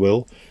the others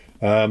will.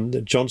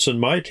 Johnson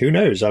might, who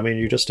knows? I mean,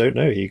 you just don't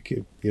know.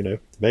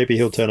 Maybe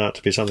he'll turn out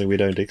to be something we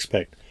don't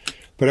expect.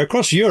 But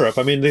across Europe,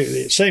 I mean,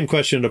 the same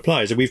question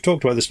applies. And we've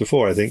talked about this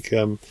before, I think.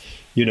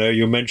 You know,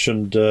 you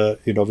mentioned,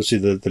 obviously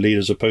the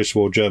leaders of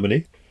post-war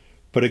Germany.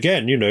 But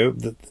again, you know,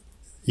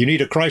 you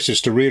need a crisis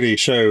to really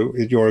show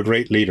you're a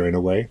great leader in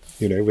a way,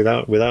 you know,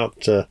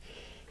 without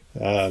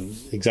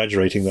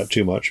exaggerating that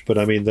too much. But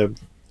I mean,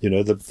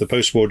 the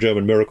post-war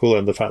German miracle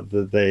and the fact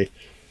that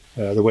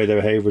the way they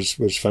behaved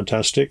was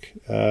fantastic.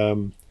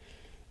 De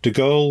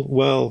Gaulle,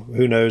 well,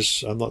 who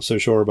knows? I'm not so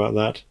sure about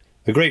that.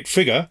 A great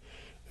figure,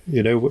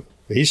 you know,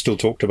 he's still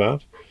talked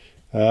about.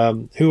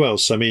 Who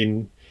else? I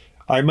mean,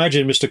 I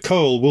imagine Mr.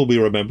 Kohl will be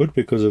remembered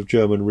because of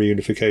German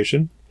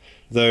reunification,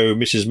 though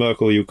Mrs.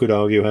 Merkel, you could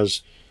argue,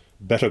 has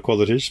better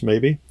qualities,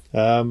 maybe.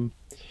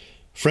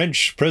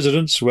 French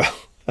presidents, well,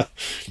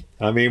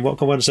 I mean, what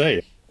can one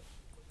say?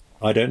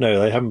 I don't know.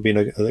 They haven't been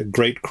a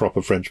great crop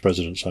of French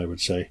presidents, I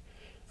would say.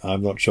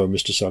 I'm not sure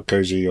Mr.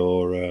 Sarkozy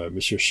or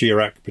Monsieur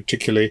Chirac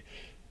particularly.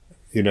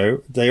 You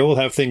know, they all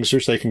have things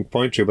which they can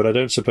point to, but I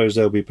don't suppose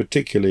they'll be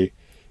particularly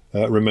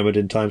remembered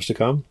in times to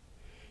come.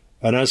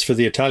 And as for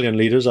the Italian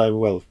leaders,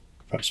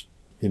 perhaps,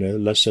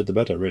 less said the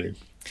better, really.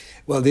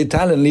 Well, the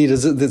Italian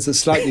leaders, there's a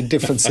slightly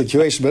different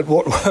situation. But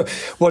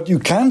what you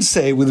can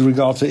say with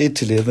regard to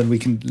Italy, then we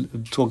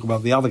can talk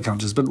about the other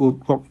countries, but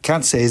what we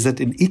can say is that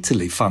in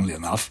Italy, funnily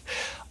enough,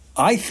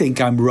 I think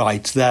I'm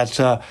right that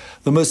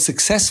the most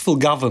successful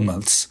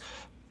governments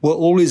were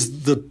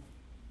always the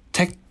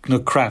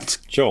technocrat.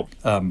 Sure.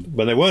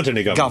 When there weren't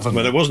any government.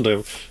 When there wasn't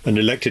an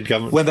elected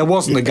government. When there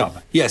wasn't a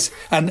government, yes.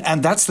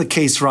 And that's the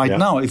case right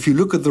now. If you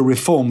look at the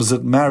reforms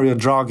that Mario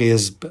Draghi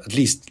has at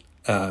least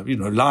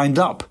lined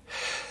up,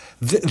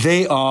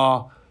 they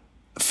are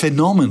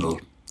phenomenal,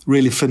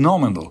 really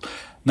phenomenal.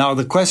 Now,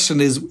 the question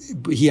is,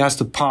 he has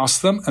to pass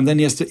them and then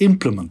he has to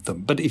implement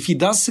them. But if he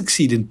does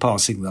succeed in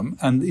passing them,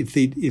 and if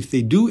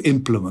they do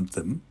implement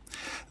them,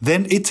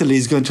 then Italy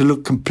is going to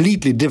look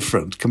completely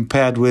different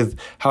compared with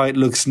how it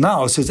looks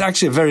now. So it's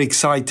actually a very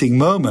exciting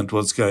moment,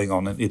 what's going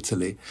on in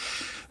Italy.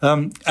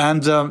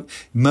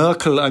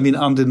 Merkel, I mean,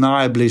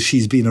 undeniably,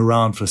 she's been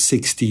around for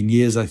 16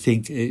 years, I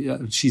think.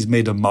 She's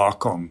made a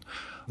mark on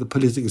the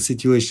political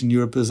situation in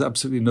Europe. There's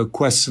absolutely no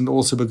question,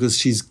 also because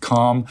she's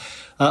calm.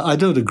 I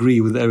don't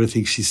agree with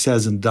everything she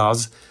says and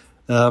does.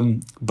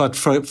 But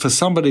for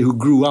somebody who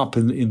grew up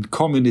in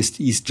communist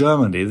East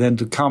Germany, then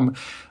to come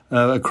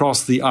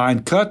across the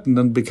Iron Curtain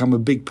and become a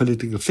big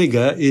political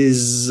figure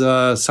is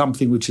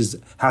something which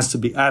has to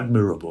be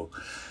admirable.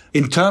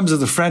 In terms of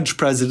the French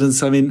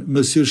presidents, I mean,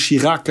 Monsieur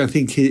Chirac, I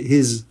think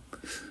his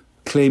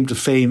claim to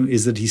fame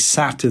is that he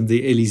sat in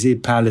the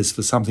Élysée Palace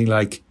for something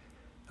like,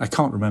 I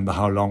can't remember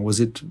how long. Was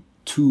it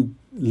 2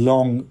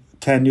 long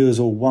tenures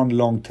or 1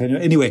 long tenure?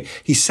 Anyway,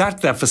 he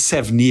sat there for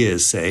 7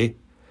 years, say,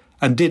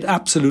 and did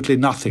absolutely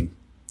nothing.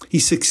 He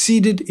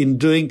succeeded in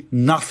doing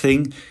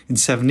nothing in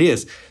 7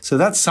 years. So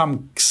that's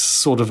some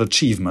sort of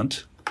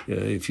achievement,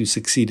 if you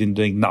succeed in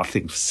doing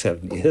nothing for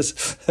 7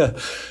 years.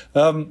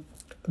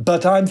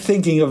 But I'm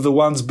thinking of the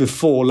ones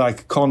before,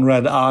 like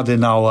Konrad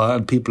Adenauer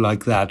and people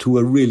like that, who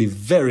were really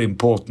very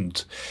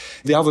important.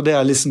 The other day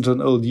I listened to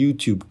an old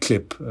YouTube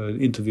clip,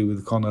 interview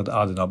with Konrad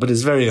Adenauer, but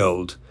it's very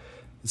old.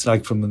 It's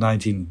like from the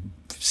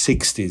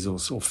 1960s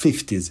or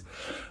 50s.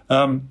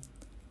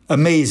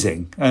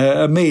 Amazing.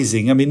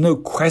 I mean, no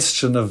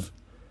question of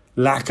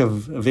lack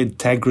of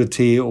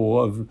integrity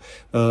or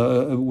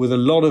with a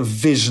lot of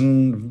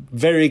vision,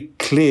 very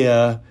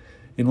clear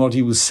in what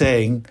he was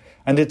saying.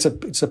 And it's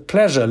a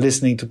pleasure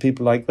listening to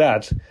people like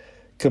that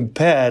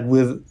compared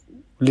with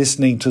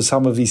listening to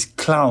some of these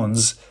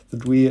clowns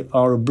that we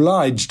are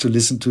obliged to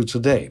listen to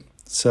today.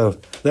 So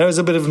there is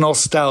a bit of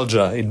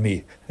nostalgia in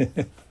me.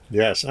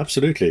 Yes,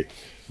 absolutely.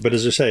 But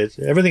as I say,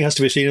 everything has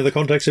to be seen in the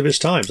context of its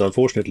times,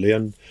 unfortunately.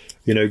 And,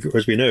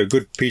 as we know,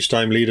 good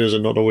peacetime leaders are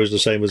not always the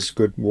same as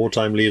good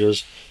wartime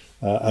leaders,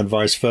 and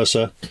vice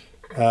versa.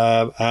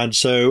 And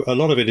so a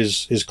lot of it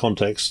is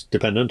context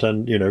dependent,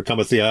 and,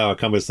 cometh the hour,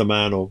 cometh the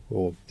man,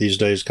 or these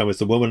days cometh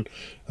the woman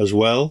as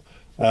well.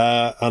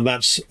 And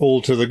that's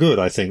all to the good,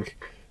 I think.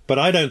 But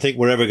I don't think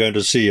we're ever going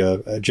to see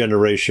a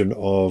generation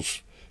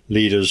of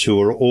leaders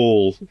who are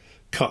all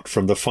cut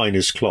from the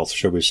finest cloth,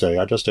 shall we say.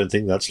 I just don't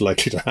think that's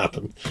likely to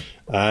happen.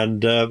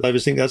 And I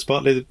just think that's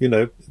partly,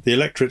 the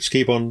electorates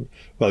keep on,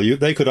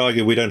 they could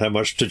argue we don't have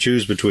much to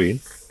choose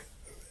between.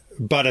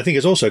 But I think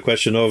it's also a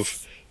question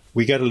of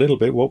we get a little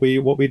bit what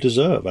we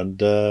deserve.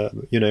 And,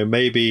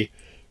 maybe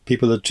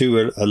people are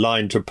too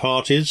aligned to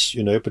parties,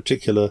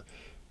 particular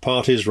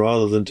parties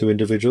rather than to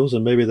individuals.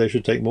 And maybe they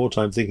should take more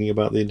time thinking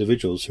about the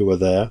individuals who are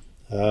there.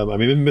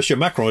 Monsieur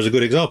Macron is a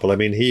good example. I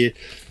mean, he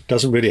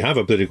doesn't really have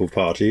a political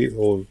party,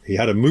 or he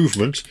had a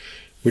movement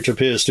which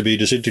appears to be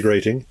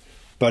disintegrating,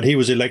 but he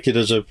was elected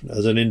as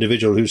an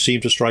individual who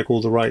seemed to strike all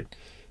the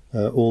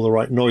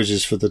right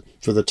noises for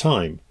the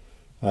time.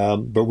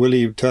 But will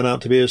he turn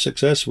out to be a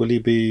success? Will he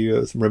be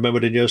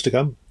remembered in years to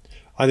come?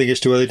 I think it's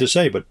too early to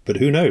say, but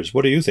who knows?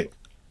 What do you think?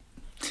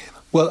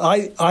 Well,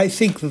 I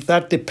think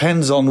that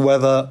depends on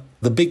whether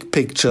the big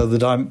picture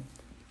that I'm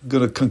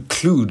going to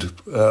conclude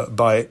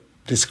by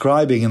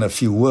describing in a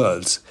few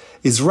words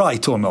is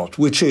right or not,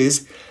 which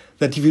is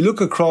that if you look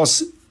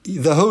across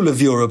the whole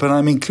of Europe, and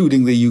I'm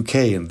including the UK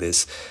in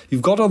this,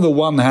 you've got on the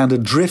one hand a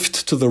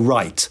drift to the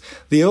right.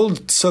 The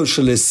old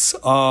socialists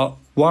are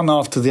one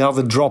after the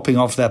other dropping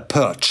off their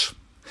perch.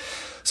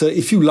 So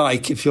if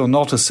you're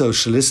not a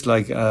socialist,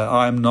 like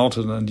I'm not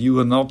and you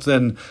are not,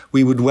 then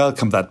we would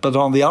welcome that. But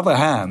on the other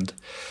hand,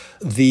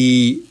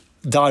 the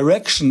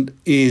direction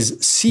is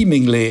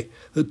seemingly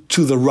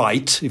to the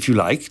right, if you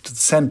like, to the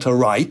center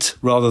right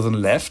rather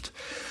than left.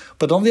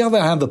 But on the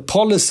other hand, the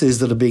policies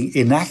that are being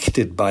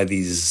enacted by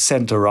these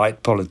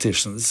center-right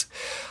politicians,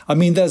 I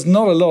mean, there's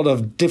not a lot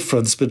of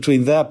difference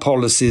between their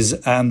policies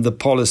and the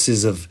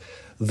policies of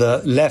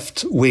the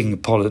left-wing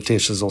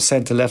politicians or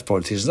center-left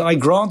politicians. I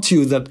grant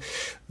you that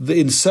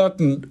in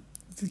certain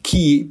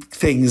key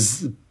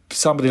things,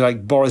 somebody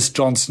like Boris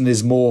Johnson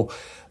is more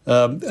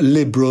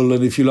liberal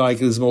and, if you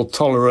like, is more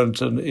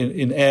tolerant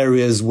in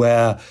areas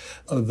where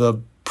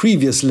the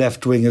previous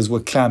left-wingers were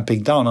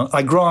clamping down on.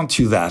 I grant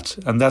you that,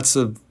 and that's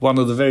one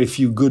of the very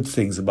few good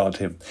things about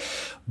him.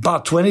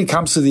 But when it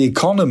comes to the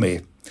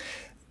economy,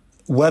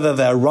 whether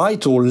they're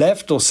right or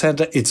left or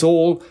centre, it's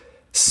all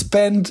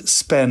spend,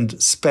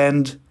 spend,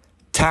 spend,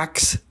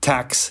 tax,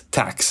 tax,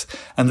 tax.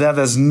 And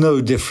there's no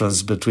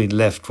difference between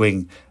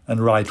left-wing and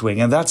right-wing.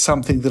 And that's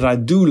something that I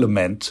do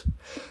lament,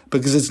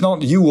 because it's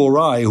not you or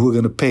I who are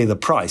going to pay the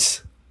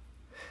price.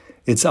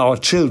 It's our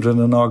children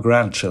and our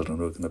grandchildren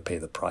who are going to pay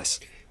the price.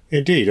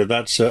 Indeed, and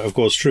that's, of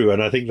course, true.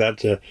 And I think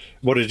that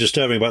what is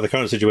disturbing about the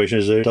current situation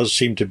is there does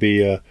seem to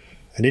be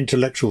an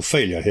intellectual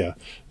failure here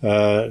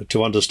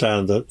to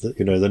understand that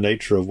the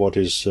nature of what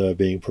is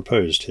being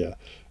proposed here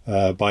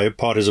by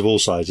parties of all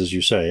sides, as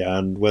you say,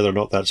 and whether or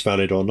not that's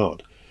valid or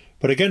not.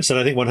 But against that,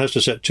 I think one has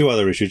to set two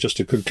other issues, just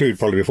to conclude,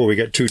 probably before we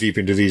get too deep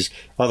into these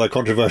other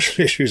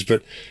controversial issues.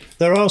 But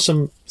there are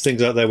some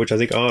things out there which I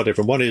think are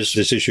different. One is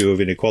this issue of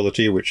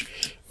inequality, which,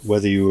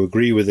 whether you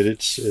agree with it,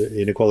 it's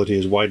inequality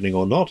is widening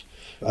or not,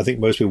 I think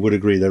most people would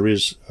agree there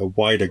is a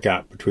wider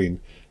gap between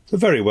the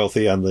very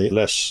wealthy and the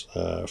less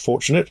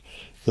fortunate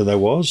than there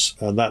was,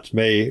 and that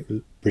may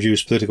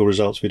produce political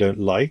results we don't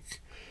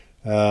like.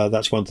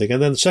 That's one thing.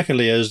 And then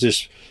secondly, there's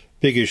this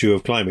big issue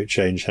of climate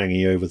change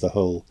hanging over the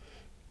whole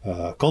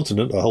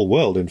continent, the whole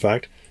world, in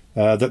fact,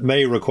 that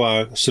may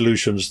require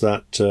solutions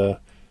that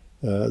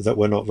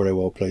we're not very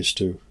well placed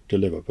to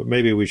deliver. But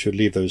maybe we should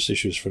leave those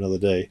issues for another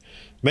day.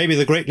 Maybe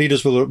the great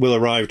leaders will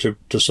arrive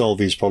to solve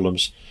these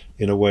problems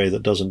in a way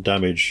that doesn't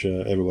damage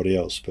everybody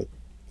else. But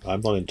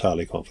I'm not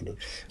entirely confident.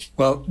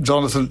 Well,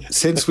 Jonathan,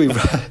 since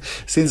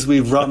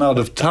we've run out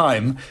of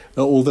time,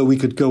 although we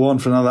could go on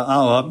for another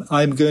hour,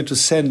 I'm going to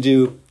send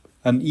you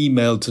an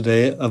email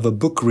today of a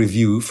book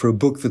review for a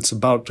book that's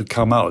about to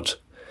come out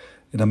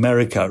in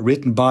America,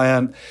 written by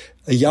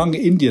a young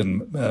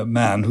Indian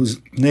man whose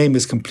name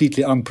is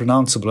completely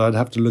unpronounceable. I'd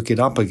have to look it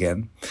up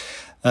again.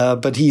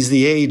 But he's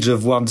the age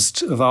of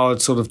our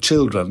sort of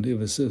children. It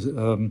was,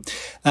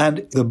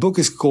 and the book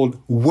is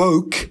called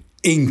Woke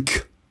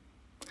Inc.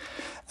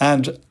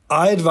 And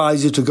I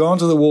advise you to go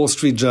onto the Wall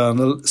Street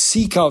Journal,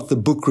 seek out the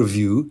book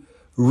review,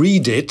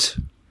 read it,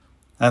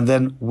 and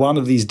then one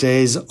of these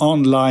days,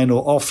 online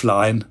or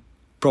offline,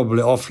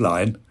 probably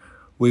offline,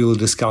 we will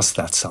discuss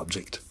that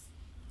subject.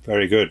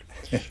 Very good.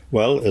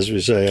 Well, as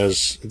we say,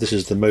 as this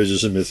is the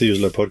Moses and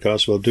Methuselah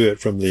podcast, we'll do it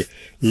from the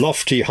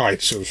lofty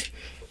heights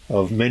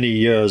of many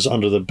years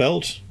under the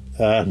belt,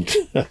 and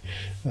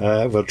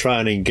we'll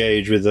try and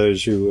engage with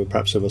those who are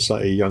perhaps of a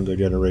slightly younger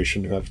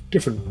generation who have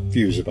different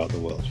views about the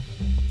world.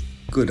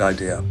 Good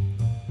idea.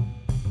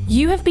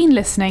 You have been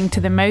listening to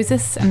the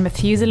Moses and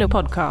Methuselah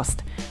podcast,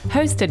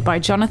 hosted by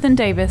Jonathan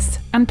Davis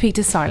and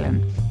Peter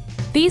Silen.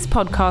 These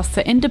podcasts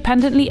are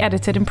independently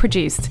edited and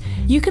produced.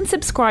 You can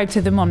subscribe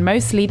to them on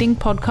most leading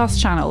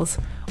podcast channels,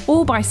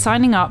 or by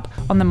signing up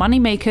on the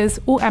Moneymakers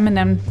or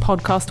M&M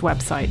podcast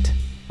website.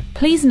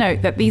 Please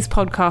note that these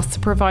podcasts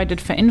are provided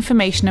for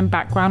information and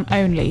background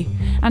only,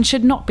 and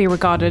should not be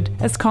regarded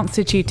as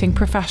constituting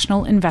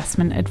professional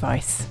investment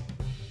advice.